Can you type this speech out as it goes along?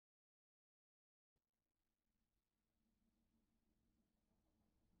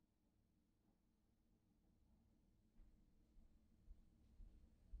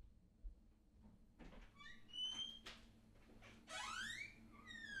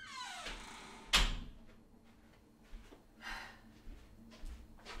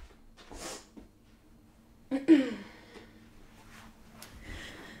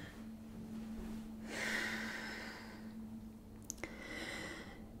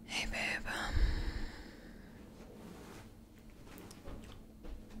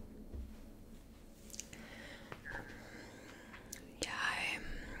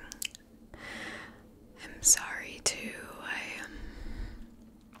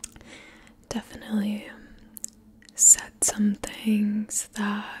definitely said some things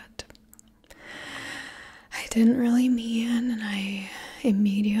that I didn't really mean and I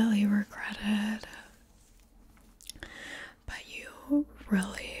immediately regretted. But you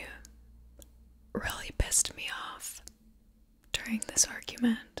really, really pissed me off during this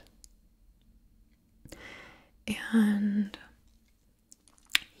argument. And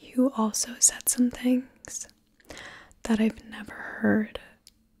you also said some things that I've never heard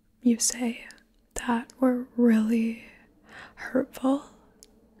you say that were really hurtful.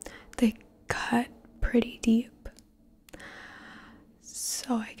 They cut pretty deep.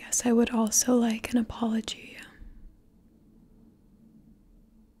 So I guess I would also like an apology.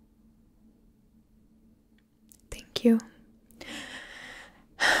 Thank you.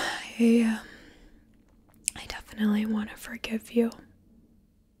 I definitely want to forgive you.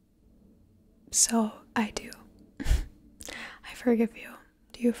 So I do. I forgive you.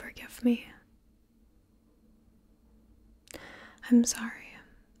 Do you forgive me? I'm sorry.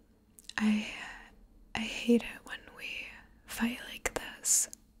 I hate it when we fight like this.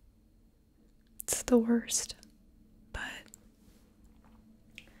 It's the worst. But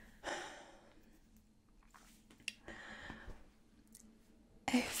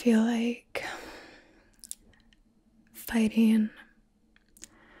I feel like fighting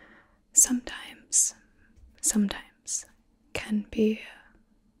sometimes can be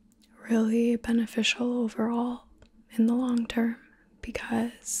really beneficial overall in the long term,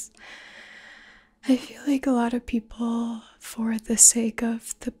 because I feel like a lot of people, for the sake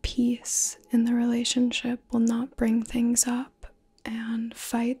of the peace in the relationship, will not bring things up, and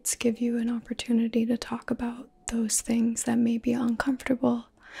fights give you an opportunity to talk about those things that may be uncomfortable,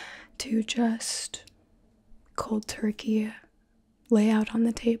 to just cold turkey lay out on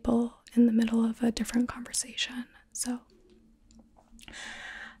the table in the middle of a different conversation. So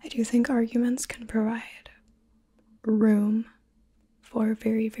I do think arguments can provide room for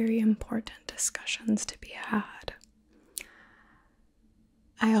very, very important discussions to be had.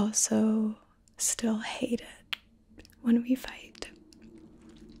 I also still hate it when we fight,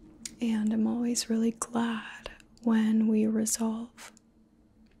 and I'm always really glad when we resolve.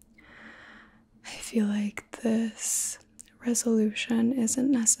 I feel like this resolution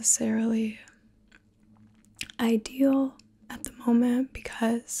isn't necessarily ideal at the moment,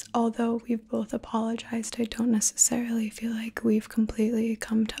 because although we've both apologized, I don't necessarily feel like we've completely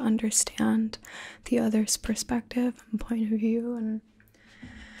come to understand the other's perspective and point of view, and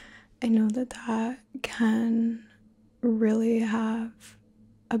I know that can really have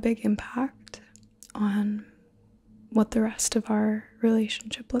a big impact on what the rest of our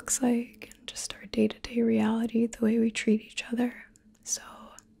relationship looks like and just our day-to-day reality, the way we treat each other. So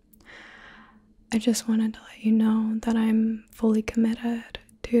I just wanted to let you know that I'm fully committed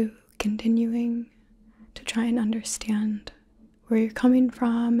to continuing to try and understand where you're coming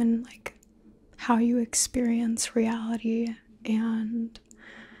from and like how you experience reality, and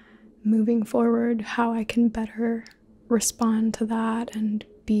moving forward how I can better respond to that and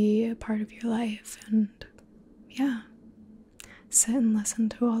be a part of your life, and yeah, sit and listen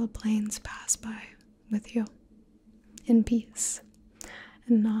to all the planes pass by with you in peace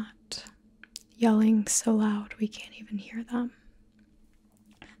and not yelling so loud we can't even hear them,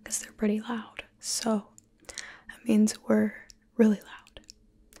 because they're pretty loud. So that means we're really loud,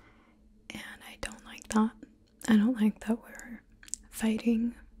 and I don't like that. I don't like that we're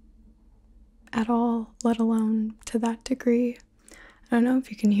fighting at all, let alone to that degree. I don't know if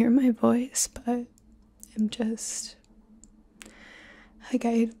you can hear my voice, but I'm just like,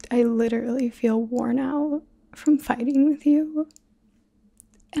 I literally feel worn out from fighting with you,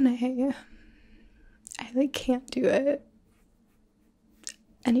 and I like can't do it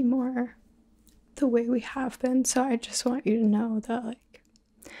anymore the way we have been. So I just want you to know that like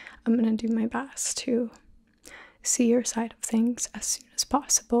I'm gonna do my best to see your side of things as soon as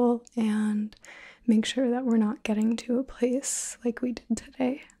possible and make sure that we're not getting to a place like we did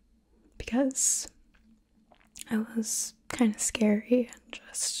today, because it was kind of scary and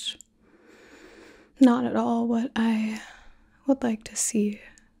just not at all what I would like to see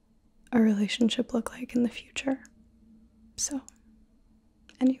a relationship look like in the future. So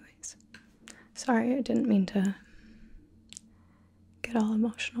anyways, sorry, I didn't mean to get all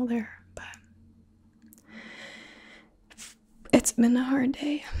emotional there, but it's been a hard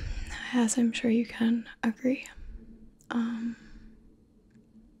day, as I'm sure you can agree.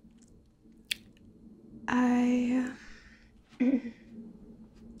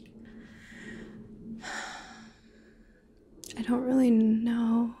 I don't really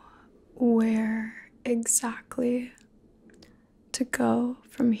know where exactly to go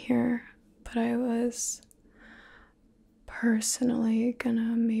from here, but I was personally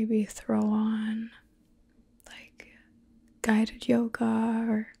gonna maybe throw on like guided yoga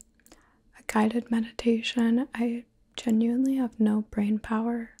or a guided meditation. I genuinely have no brain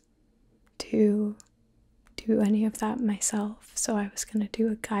power to do any of that myself, so I was gonna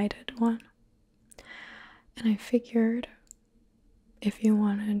do a guided one. And I figured if you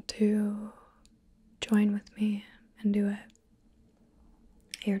wanted to join with me and do it,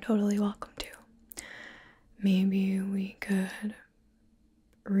 you're totally welcome to. Maybe we could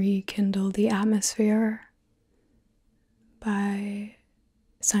rekindle the atmosphere by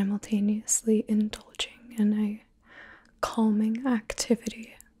simultaneously indulging in a calming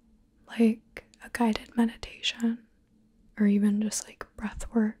activity like a guided meditation or even just like breath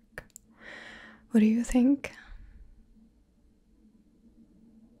work. What do you think?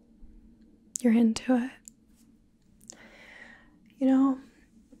 You're into it? You know,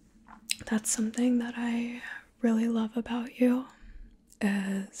 that's something that I really love about you,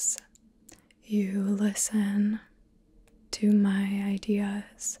 is you listen to my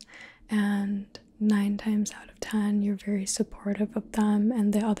ideas, and 9 times out of 10 you're very supportive of them,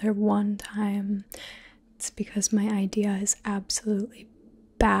 and the other 1 time it's because my idea is absolutely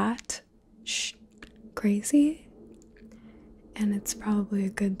crazy, and it's probably a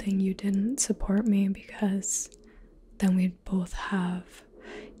good thing you didn't support me, because then we'd both have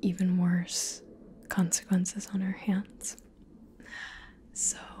even worse consequences on our hands.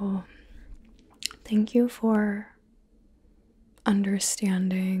 So thank you for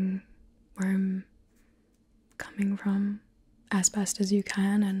understanding where I'm coming from as best as you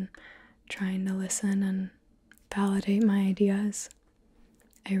can and trying to listen and validate my ideas.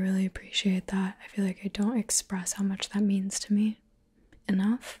 I really appreciate that. I feel like I don't express how much that means to me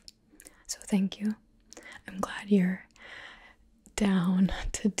enough. So thank you. I'm glad you're down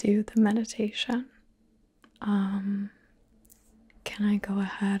to do the meditation. Can I go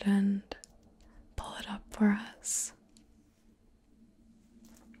ahead and pull it up for us?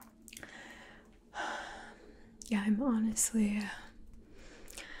 Yeah, I'm honestly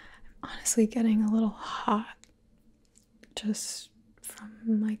getting a little hot just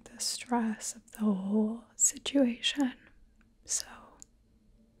from like the stress of the whole situation. So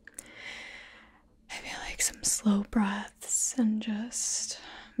I feel like some slow breaths and just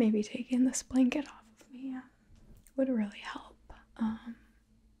maybe taking this blanket off of me would really help. I'm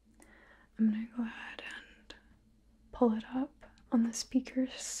gonna go ahead and pull it up on the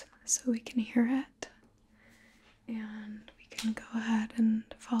speakers so we can hear it, and we can go ahead and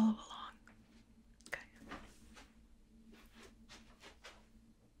follow along. Okay.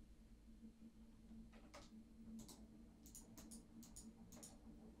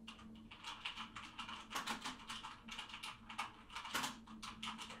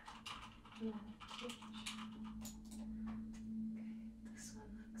 This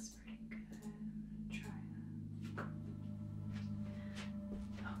one looks pretty good. I'm gonna try it.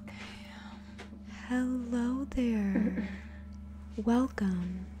 Okay. Hello there.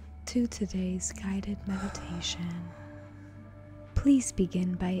 Welcome to today's guided meditation. Please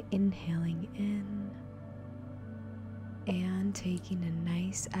begin by inhaling in and taking a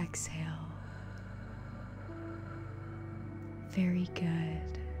nice exhale. Very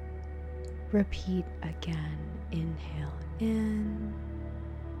good. Repeat again. Inhale in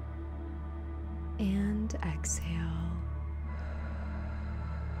and exhale.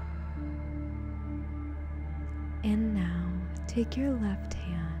 And now take your left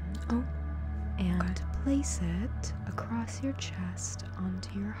hand and place it across your chest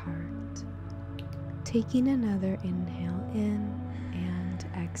onto your heart. Taking another inhale in and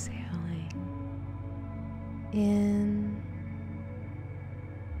exhaling. In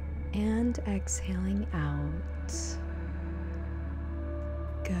and exhaling out.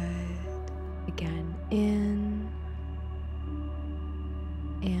 Good. Again, in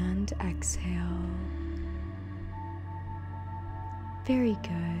and exhale. Very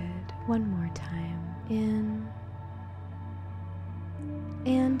good. One more time. In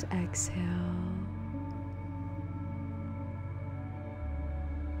and exhale.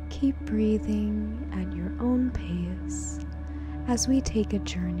 Keep breathing at your own pace as we take a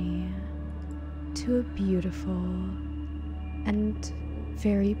journey to a beautiful and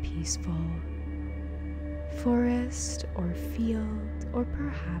very peaceful forest or field or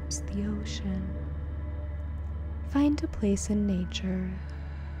perhaps the ocean. Find a place in nature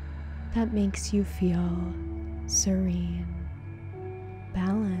that makes you feel serene,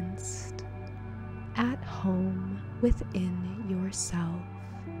 balanced, at home within yourself.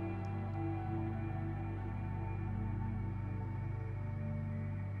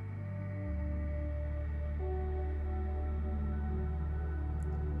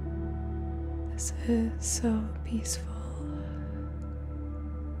 This is so peaceful.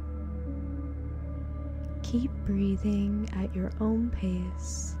 Keep breathing at your own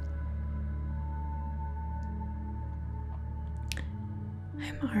pace.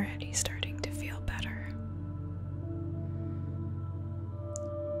 I'm already starting to feel better.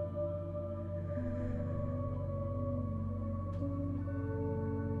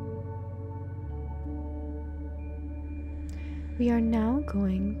 We are now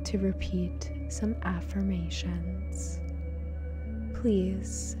going to repeat some affirmations.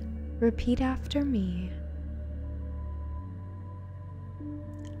 Please repeat after me.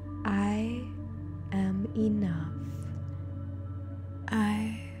 I am enough.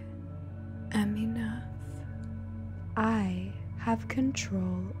 I am enough. I have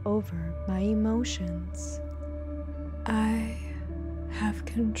control over my emotions. I have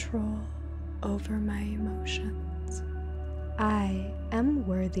control over my emotions. I am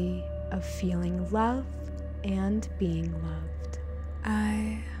worthy of feeling love and being loved.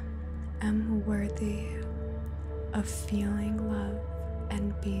 I am worthy of feeling love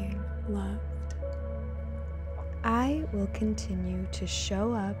and being loved. I will continue to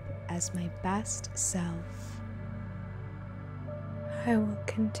show up as my best self. I will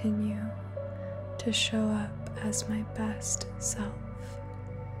continue to show up as my best self.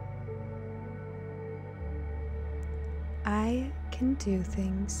 I can do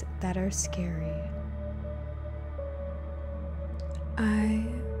things that are scary. I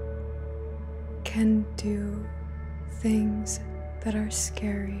can do things that are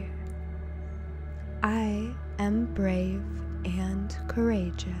scary. I am brave and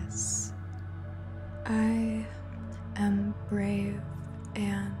courageous. I am brave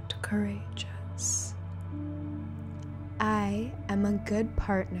and courageous. I am a good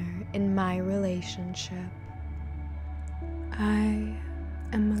partner in my relationship. I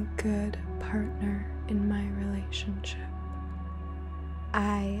am a good partner in my relationship.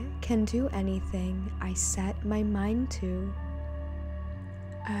 I can do anything I set my mind to.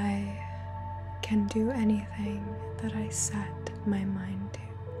 I can do anything that I set my mind to.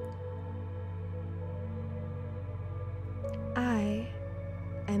 I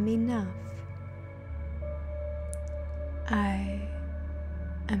am enough. I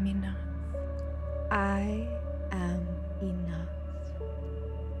am enough. I am enough.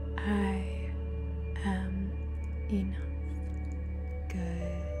 I am enough.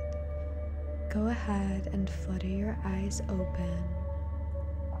 Good. Go ahead and flutter your eyes open.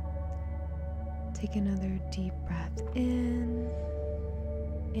 Take another deep breath in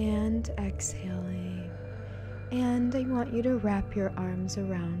and exhaling. And I want you to wrap your arms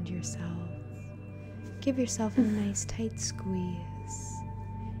around yourself. Give yourself a nice tight squeeze.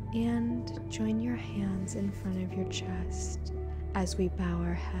 And join your hands in front of your chest as we bow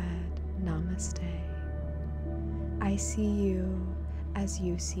our head. Namaste. I see you as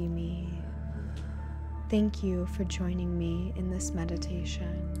you see me. Thank you for joining me in this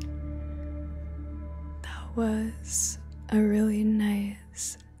meditation. That was a really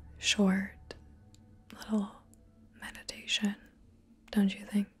nice, short little meditation, don't you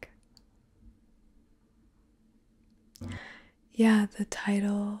think? Yeah, the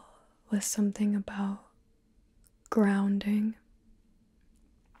title was something about grounding.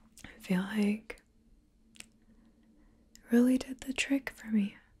 I feel like it really did the trick for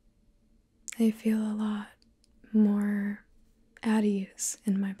me. I feel a lot more at ease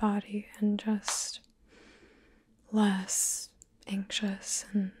in my body and just less anxious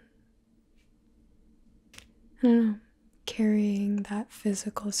and, I don't know, carrying that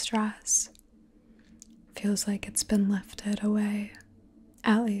physical stress feels like it's been lifted away,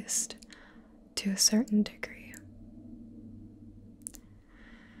 at least to a certain degree.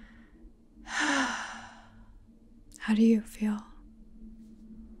 How do you feel?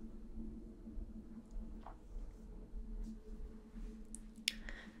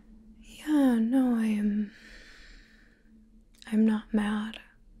 Yeah, no, I'm not mad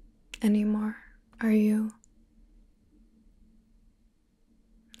anymore. Are you?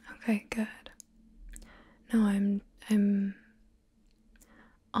 Okay, good. No, I'm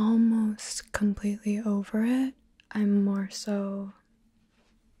almost completely over it. I'm more so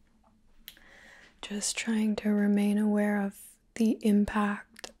just trying to remain aware of the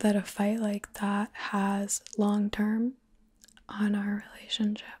impact that a fight like that has long term on our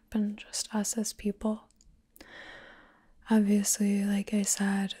relationship and just us as people. Obviously, like I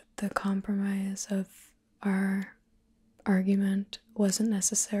said, the compromise of our argument wasn't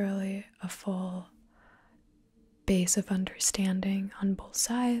necessarily a full base of understanding on both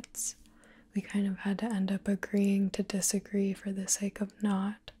sides. We kind of had to end up agreeing to disagree for the sake of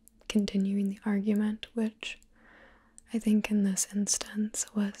not continuing the argument, which I think in this instance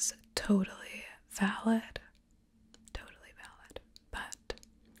was totally valid. Totally valid. But,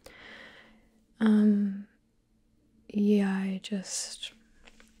 yeah, I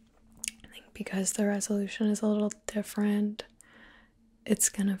think because the resolution is a little different, it's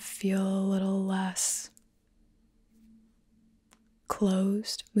gonna feel a little less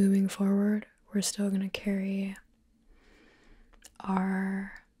closed moving forward. We're still gonna carry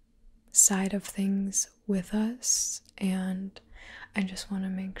our side of things with us, and I just want to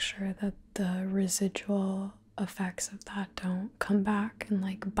make sure that the residual effects of that don't come back and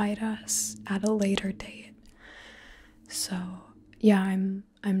like bite us at a later date. So yeah, I'm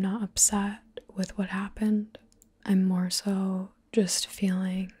not upset with what happened. I'm more so just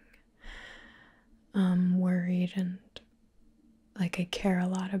feeling worried, and like I care a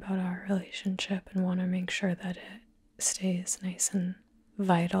lot about our relationship and want to make sure that it stays nice and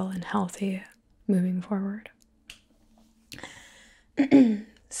vital and healthy moving forward.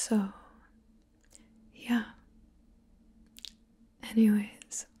 So yeah,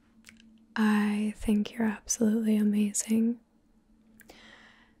 anyways, I think you're absolutely amazing.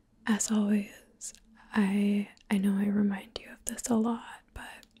 As always, I know I remind you of this a lot,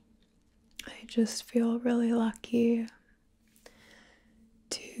 but I just feel really lucky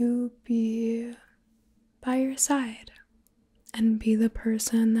to be by your side and be the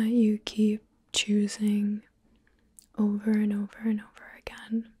person that you keep choosing over and over and over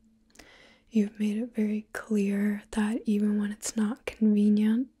again. You've made it very clear that even when it's not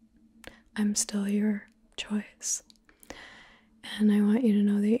convenient, I'm still your choice. And I want you to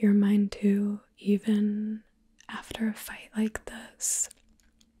know that you're mine too, even after a fight like this.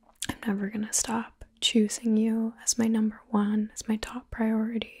 I'm never gonna stop choosing you as my number one, as my top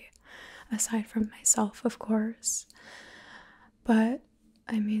priority, aside from myself, of course. But,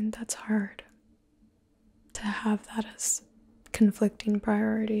 I mean, that's hard to have that as conflicting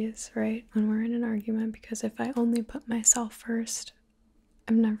priorities, right? When we're in an argument, because if I only put myself first,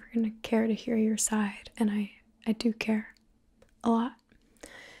 I'm never going to care to hear your side. And I do care a lot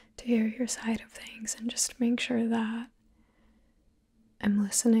to hear your side of things, and just make sure that I'm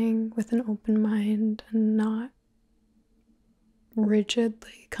listening with an open mind and not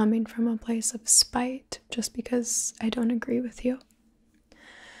rigidly coming from a place of spite just because I don't agree with you.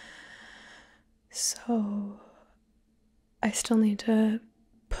 So I still need to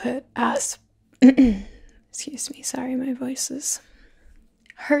put excuse me, sorry, my voice is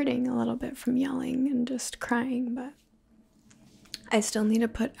hurting a little bit from yelling and just crying, but I still need to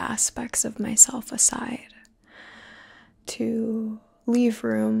put aspects of myself aside to leave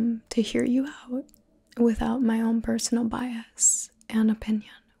room to hear you out without my own personal bias and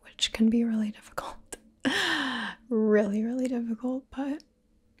opinion, which can be really difficult. Really, really difficult, but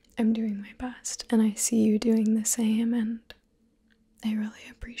I'm doing my best, and I see you doing the same, and I really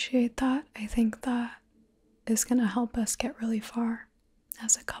appreciate that. I think that is going to help us get really far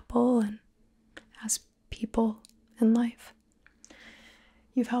as a couple and as people in life.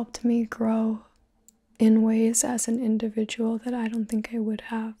 You've helped me grow in ways as an individual that I don't think I would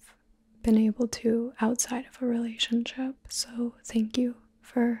have been able to outside of a relationship. So thank you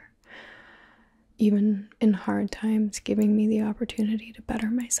for, even in hard times, giving me the opportunity to better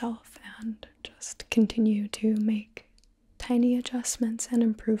myself and just continue to make tiny adjustments and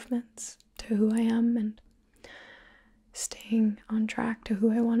improvements to who I am, and staying on track to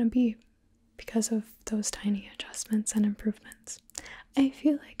who I want to be because of those tiny adjustments and improvements. I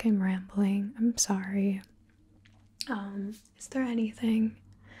feel like I'm rambling. I'm sorry. Is there anything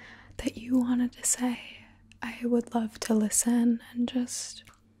that you wanted to say? I would love to listen and just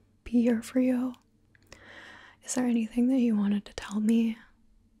be here for you. Is there anything that you wanted to tell me?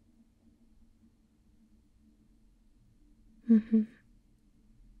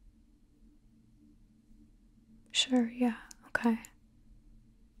 Sure, yeah, okay.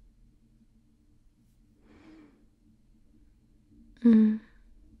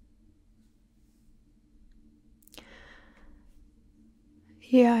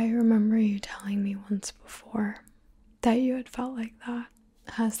 Yeah, I remember you telling me once before that you had felt like that.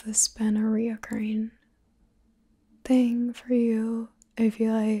 Has this been a reoccurring thing for you? I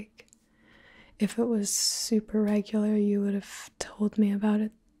feel like if it was super regular, you would have told me about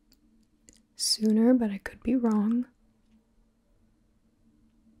it sooner, but I could be wrong.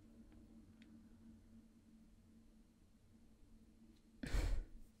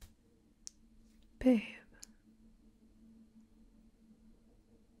 Babe.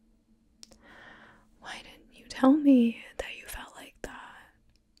 Why didn't you tell me that you felt like that?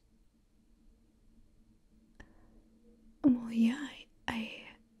 Well, yeah, I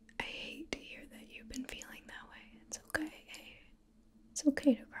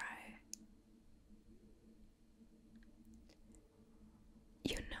okay to cry.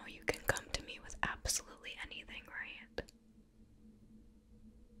 You know you can come to me with absolutely anything, right?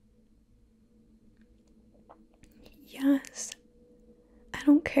 Yes. I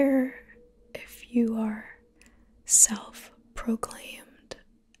don't care if you are self-proclaimed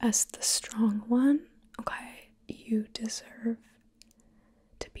as the strong one, okay? You deserve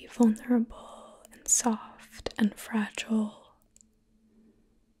to be vulnerable and soft and fragile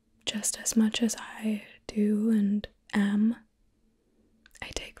just as much as I do and am. I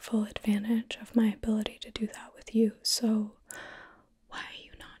take full advantage of my ability to do that with you, so why are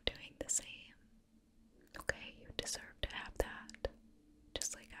you not doing the same? Okay, you deserve to have that,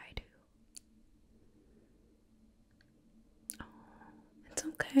 just like I do. Oh, it's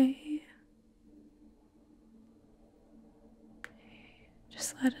okay.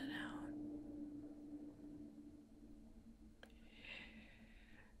 Just let it out.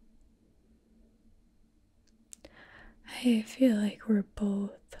 I feel like we're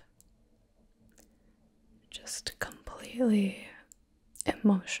both just completely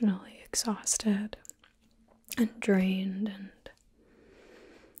emotionally exhausted and drained, and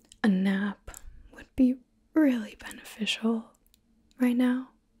a nap would be really beneficial right now.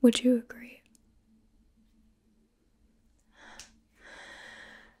 Would you agree?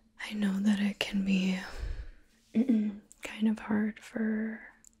 I know that it can be kind of hard for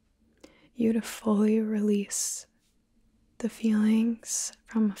you to fully release the feelings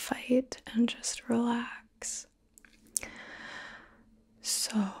from a fight and just relax.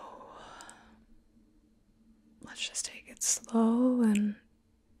 So let's just take it slow and,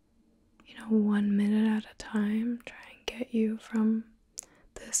 1 minute at a time, try and get you from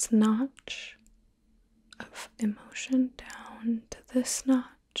this notch of emotion down to this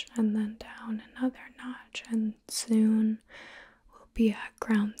notch and then down another notch, and soon we'll be at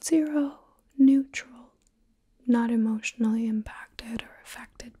ground zero, neutral, not emotionally impacted or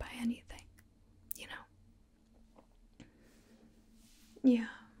affected by anything, Yeah.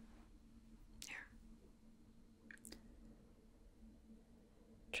 Here.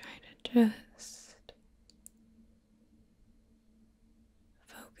 Try to just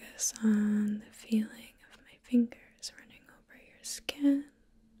focus on the feeling of my fingers running over your skin.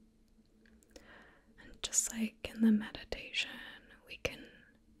 And just like in the meditation, we can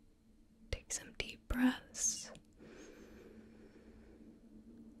take some deep breaths.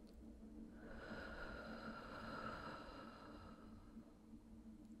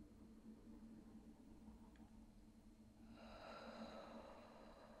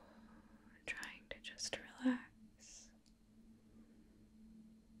 Trying to just relax.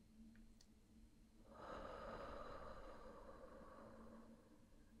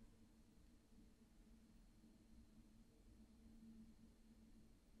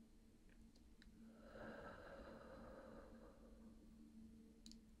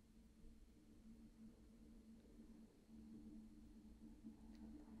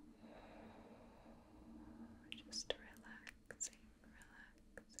 Just relaxing.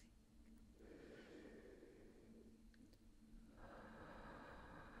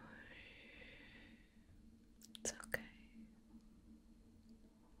 It's okay.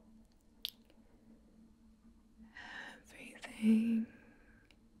 Everything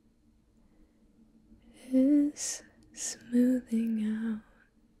is smoothing out.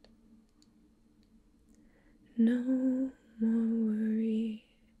 No more worry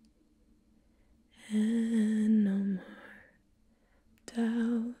and no more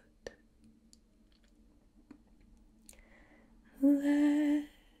doubt. Let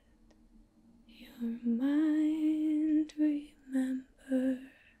your mind remember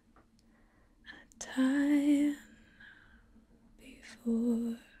a time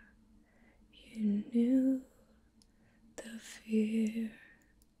before you knew the fear.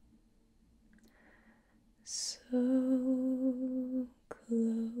 So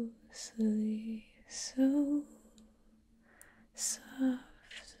closely, so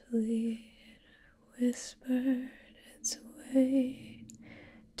softly it whispered its way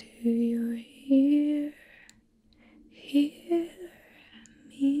to your ear. Hear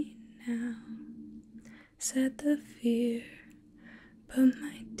me now, said the fear, but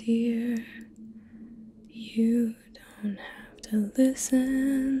my dear, you don't have to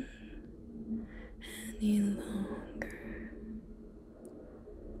listen any longer.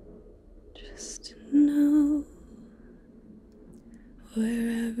 Just know,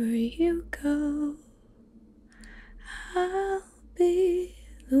 wherever you go, I'll be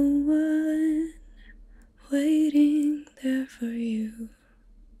the one waiting there for you.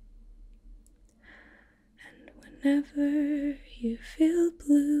 And whenever you feel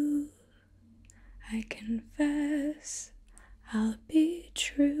blue, I confess I'll be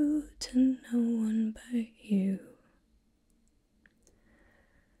true to no one but you.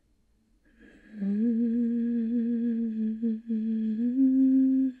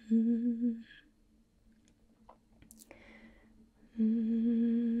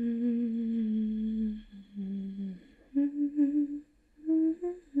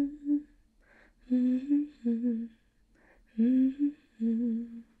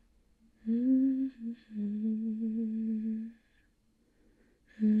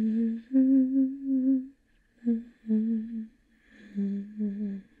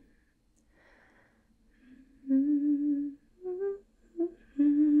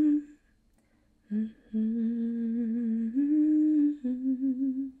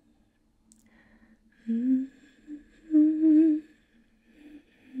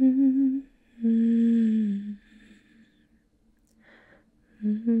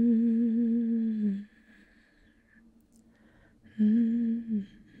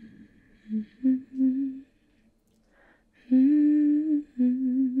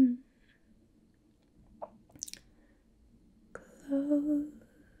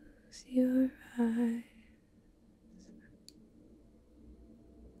 Close your eyes.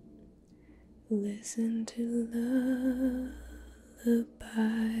 Listen to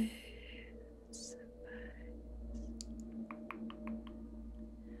lullabies.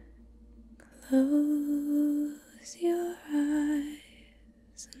 Close your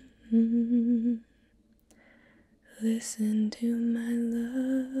eyes. Listen to my lullaby.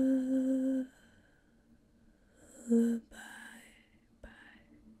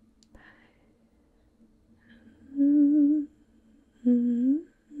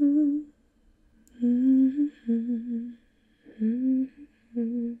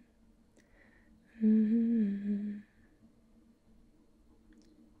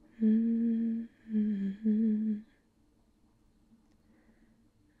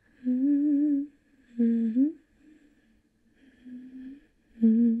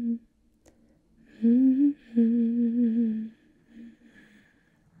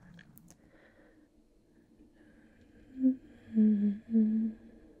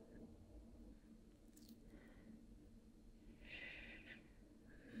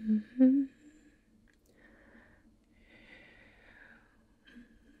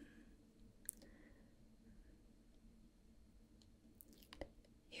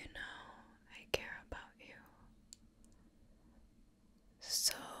 You know, I care about you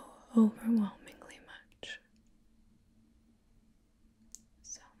so overwhelmingly much.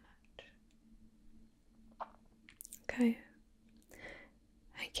 So much. Okay?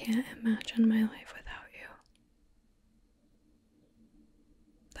 I can't imagine my life without you.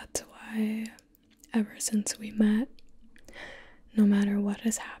 That's why, ever since we met, no matter what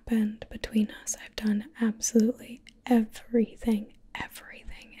has happened between us, I've done absolutely everything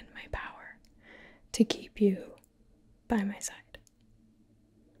in my power to keep you by my side.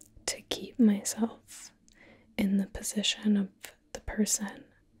 To keep myself in the position of the person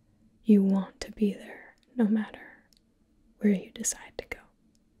you want to be there, no matter where you decide to go.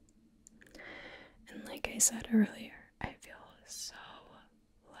 And like I said earlier, I feel so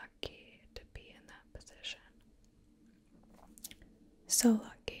lucky to be in that position. So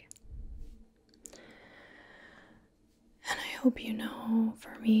lucky. And I hope you know,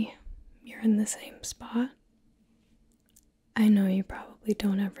 for me, you're in the same spot. I know you probably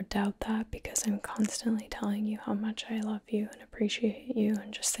don't ever doubt that because I'm constantly telling you how much I love you and appreciate you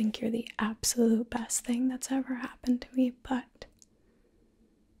and just think you're the absolute best thing that's ever happened to me, but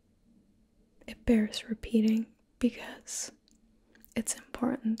it bears repeating because it's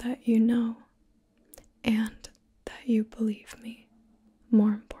important that you know and that you believe me, more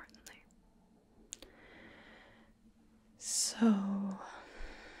importantly. So,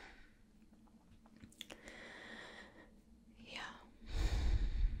 yeah,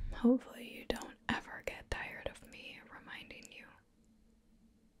 hopefully you don't ever get tired of me reminding you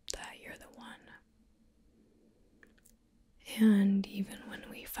that you're the one. And even when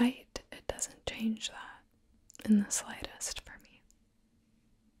we fight, it doesn't change that in the slightest for me.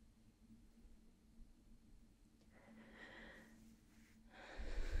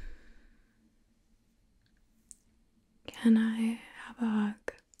 Can I have a hug?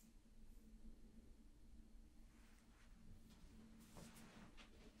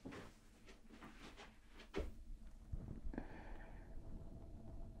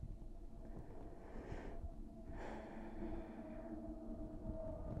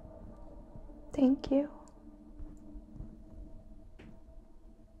 Thank you.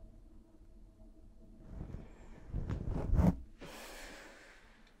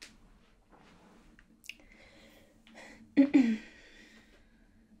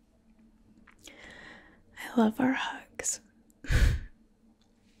 I love our hugs. They're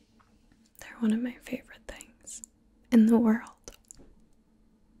one of my favorite things in the world.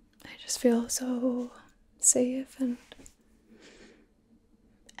 I just feel so safe and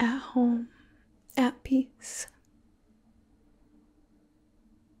at home, at peace.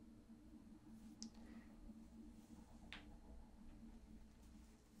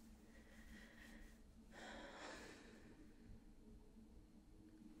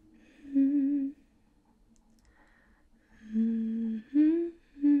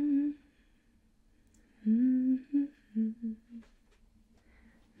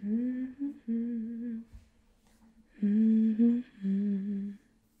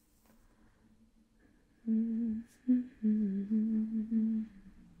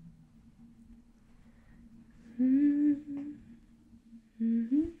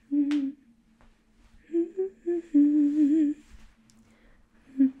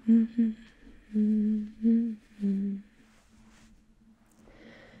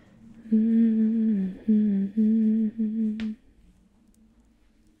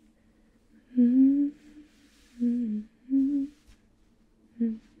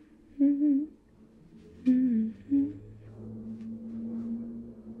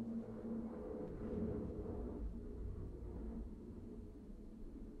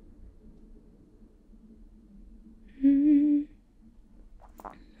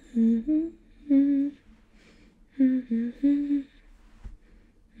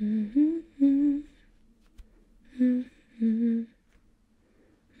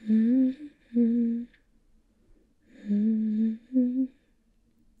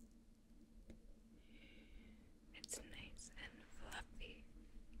 It's nice and fluffy.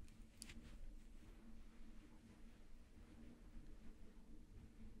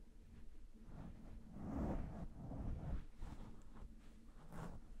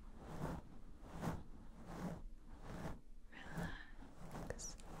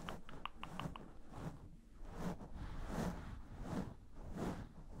 Relax.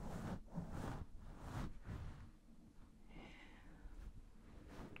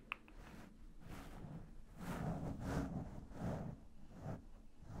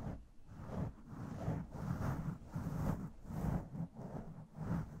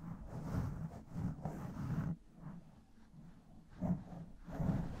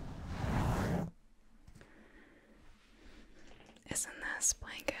 Isn't this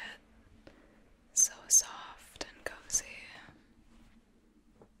blanket so soft and cozy?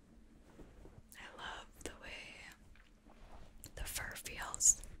 I love the way the fur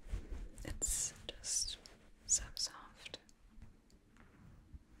feels. It's just so soft.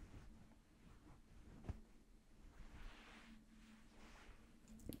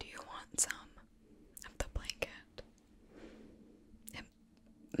 Do you want some of the blanket? It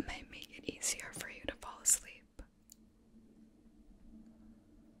might make it easier for you to fall asleep.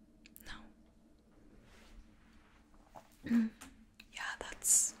 No. Yeah,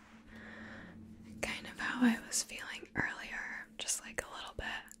 that's kind of how I was feeling earlier. Just like a little bit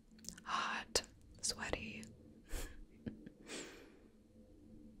hot, sweaty.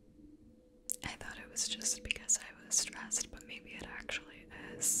 I thought it was just because I was stressed, but maybe it actually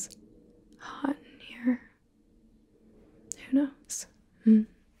is hot in here. Who knows?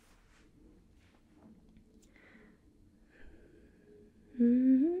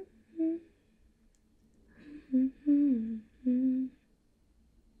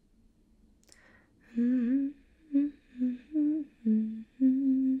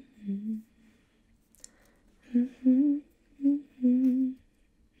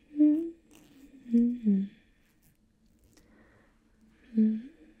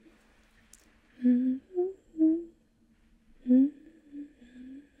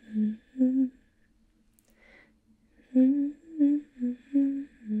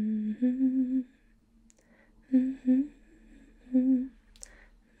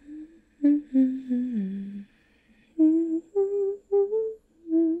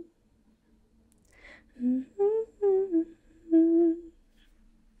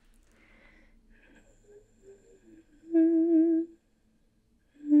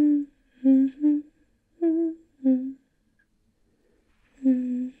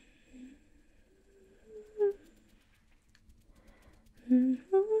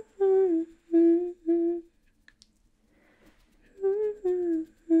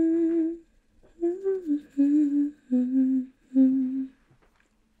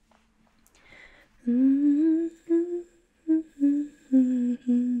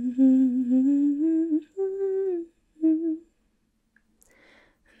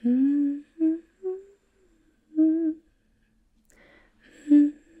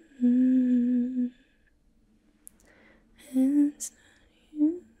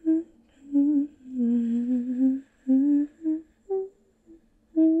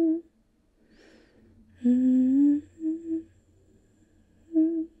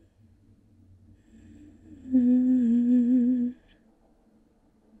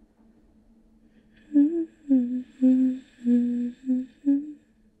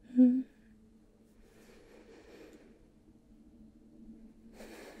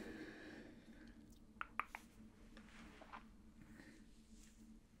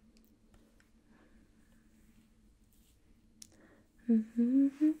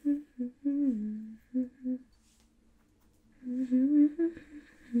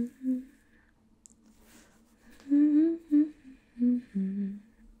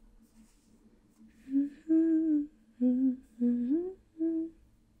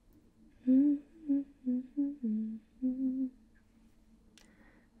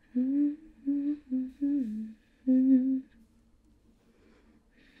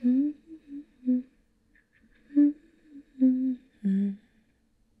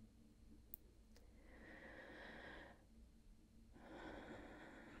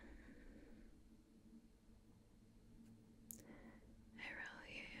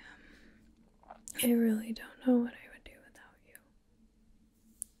 I really don't know what I would do without you.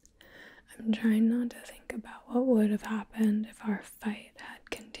 I'm trying not to think about what would have happened if our fight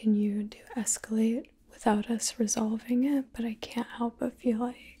had continued to escalate without us resolving it, but I can't help but feel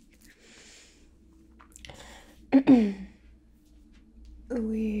like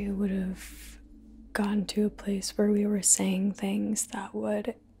we would have gotten to a place where we were saying things that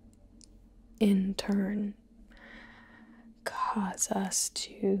would in turn cause us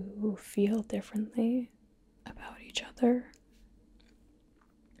to feel differently about each other.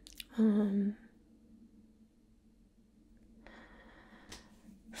 I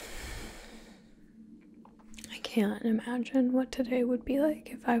can't imagine what today would be like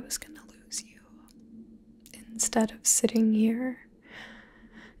if I was gonna lose you. Instead of sitting here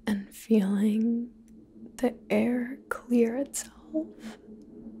and feeling the air clear itself,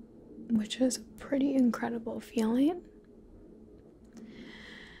 which is a pretty incredible feeling,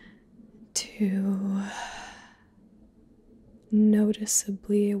 to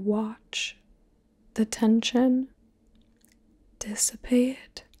noticeably watch the tension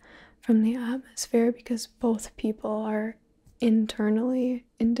dissipate from the atmosphere because both people are internally,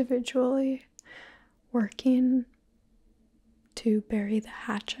 individually working to bury the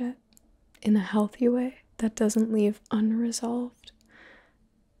hatchet in a healthy way that doesn't leave unresolved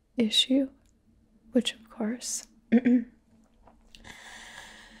issue, which of course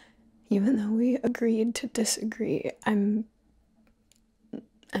even though we agreed to disagree, I'm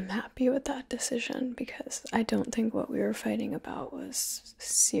happy with that decision because I don't think what we were fighting about was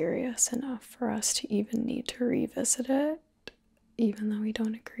serious enough for us to even need to revisit it, even though we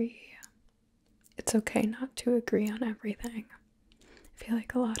don't agree. It's okay not to agree on everything. I feel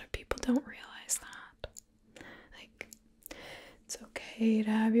like a lot of people don't realize that. Like, it's okay to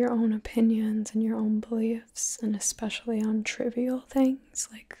have your own opinions and your own beliefs, and especially on trivial things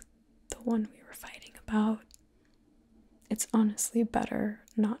like the one we were fighting about. It's honestly better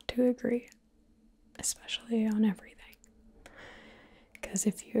not to agree, especially on everything. Because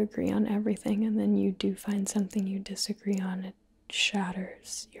if you agree on everything and then you do find something you disagree on, it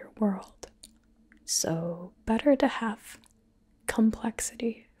shatters your world. So better to have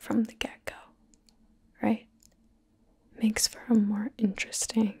complexity from the get-go, right? Makes for a more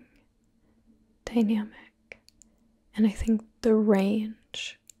interesting dynamic. And I think the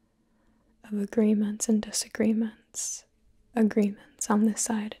range of agreements and disagreements, agreements on this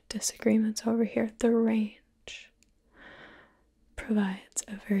side, disagreements over here, the range provides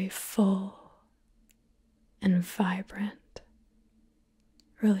a very full and vibrant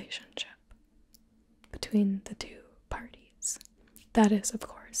relationship between the two parties. That is, of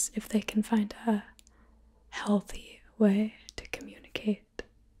course, if they can find a healthy way to communicate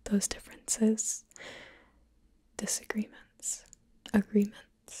those differences, disagreements,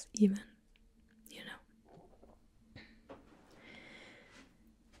 agreements, even, you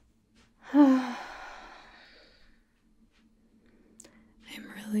know.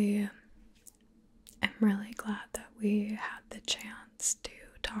 I'm really glad that we had the chance to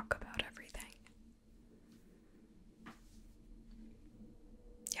talk about everything.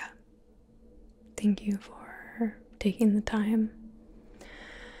 Yeah. Thank you for taking the time,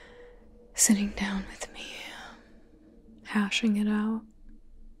 sitting down with me, hashing it out.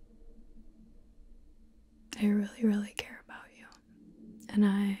 I really, really care about you. And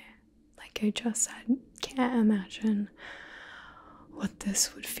like I just said, can't imagine what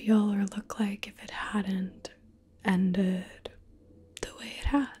this would feel or look like if it hadn't ended the way it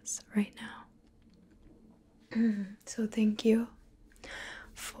has right now. So thank you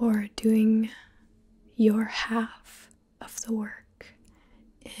for doing your half of the work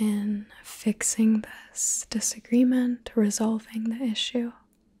in fixing this disagreement, resolving the issue.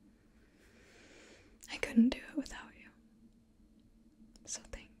 I couldn't do it without you. So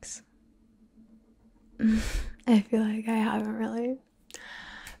thanks. I feel like I haven't really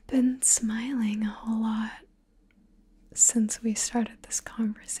been smiling a whole lot since we started this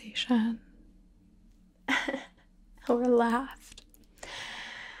conversation. Or laughed.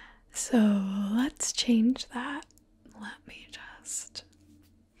 So let's change that. Let me just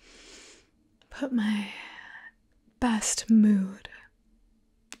put my best mood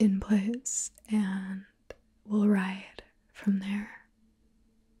in place and we'll ride from there.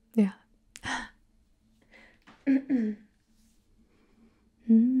 Yeah. I'm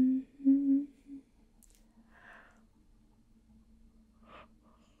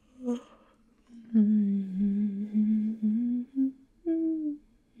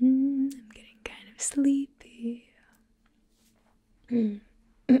getting kind of sleepy.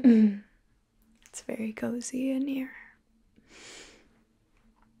 It's very cozy in here.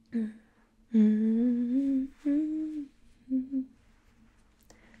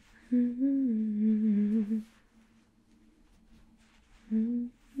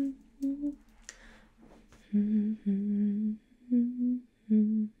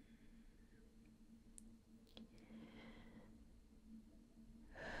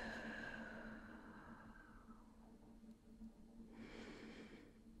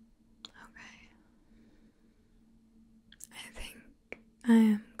 I think I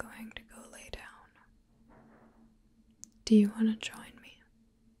am going to go lay down. Do you want to join me?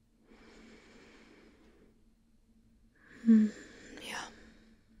 Yeah.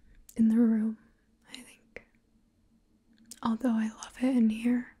 In the room, I think. Although I love it in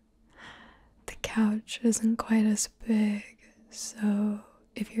here, the couch isn't quite as big, so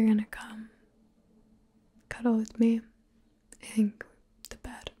if you're gonna come cuddle with me, I think the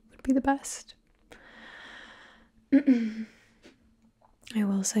bed would be the best. I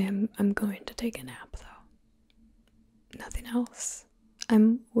will say I'm going to take a nap though. Nothing else.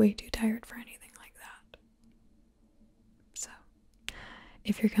 I'm way too tired for anything like that. So,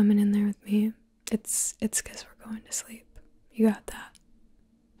 if you're coming in there with me, it's because we're going to sleep. You got that?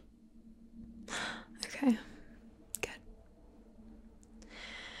 Okay. Good.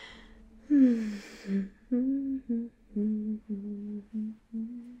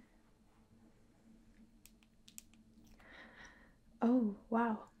 Oh,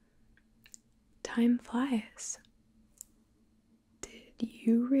 wow. Time flies. Did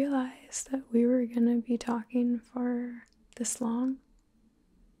you realize that we were gonna be talking for this long?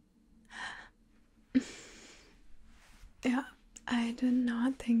 Yeah, I did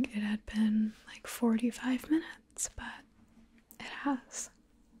not think it had been like 45 minutes, but it has.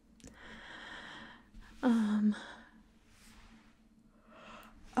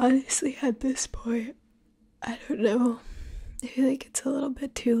 Honestly, at this point, I don't know. I feel like it's a little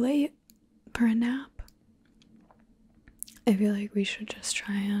bit too late for a nap. I feel like we should just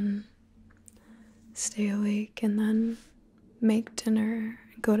try and stay awake and then make dinner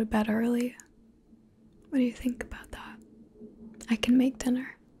and go to bed early. What do you think about that? I can make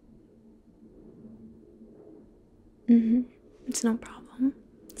dinner. It's no problem.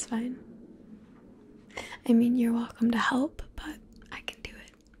 It's fine. I mean, you're welcome to help, but I can do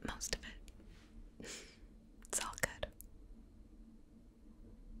it, most of it. It's all good.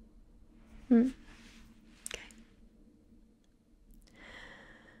 Okay.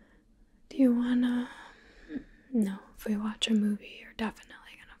 Do you wanna... No, if we watch a movie, you're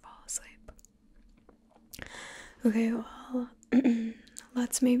definitely gonna fall asleep. Okay, well,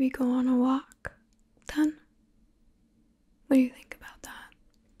 let's maybe go on a walk, then? What do you think about that?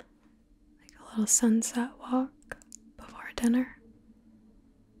 Like a little sunset walk before dinner?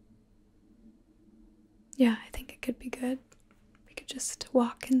 Yeah, I think it could be good. We could just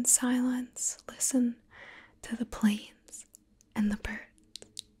walk in silence, listen to the planes and the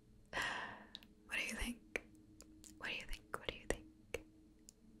birds. What do you think? What do you think? What do you think?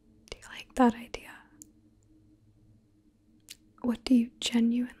 Do you like that idea? What do you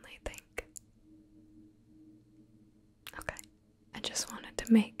genuinely think? Okay, I just wanted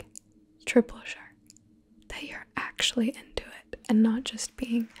to make triple sure that you're actually into it and not just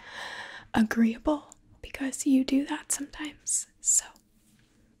being agreeable, because you do that sometimes. So,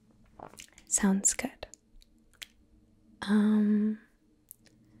 sounds good. I'm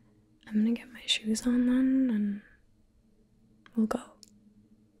gonna get my shoes on then and we'll go.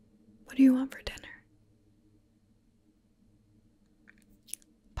 What do you want for dinner?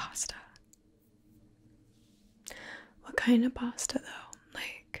 Pasta. What kind of pasta though?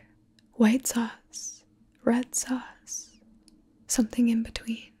 Like white sauce, red sauce, something in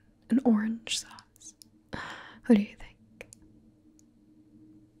between, an orange sauce. What do you think?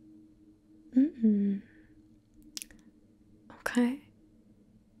 Okay.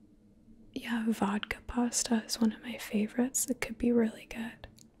 Yeah, vodka pasta is one of my favorites. It could be really good.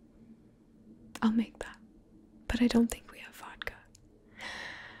 I'll make that. But I don't think we have vodka.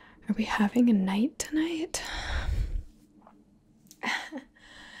 Are we having a night tonight?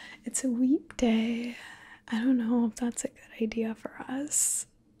 it's a weekday. I don't know if that's a good idea for us.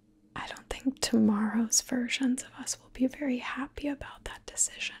 I don't think tomorrow's versions of us will be very happy about that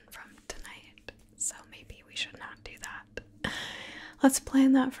decision from tonight. So maybe we should not do that. Let's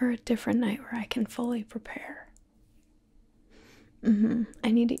plan that for a different night where I can fully prepare.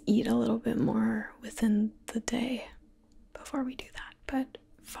 I need to eat a little bit more within the day before we do that. But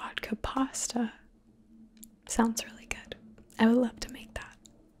vodka pasta sounds really good. I would love to make that.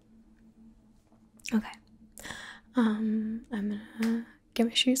 Okay. I'm gonna get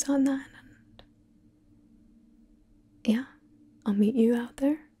my shoes on then, and yeah, I'll meet you out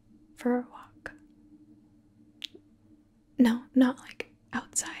there for a walk. No, not like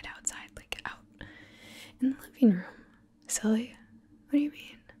outside, like out in the living room. Silly. What do you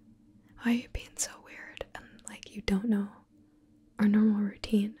mean? Why are you being so weird and like you don't know our normal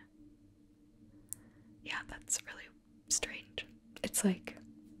routine? Yeah, that's really strange. It's like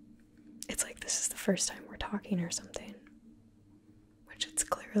this is the first time we're talking or something. Which it's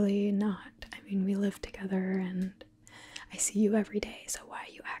clearly not. I mean, we live together and I see you every day, so why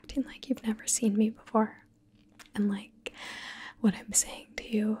are you acting like you've never seen me before? And like, what I'm saying to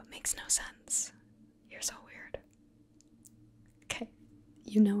you makes no sense. You're so weird. Okay,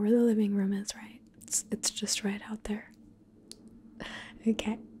 you know where the living room is, right? It's just right out there.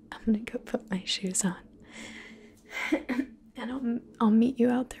 Okay, I'm gonna go put my shoes on. And I'll meet you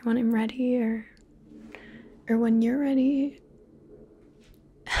out there when I'm ready, or when you're ready.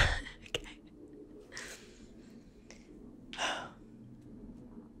 Okay.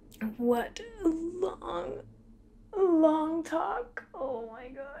 What a long talk. Oh my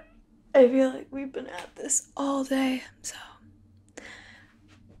god. I feel like we've been at this all day, so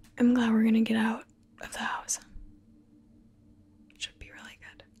I'm glad we're gonna get out of the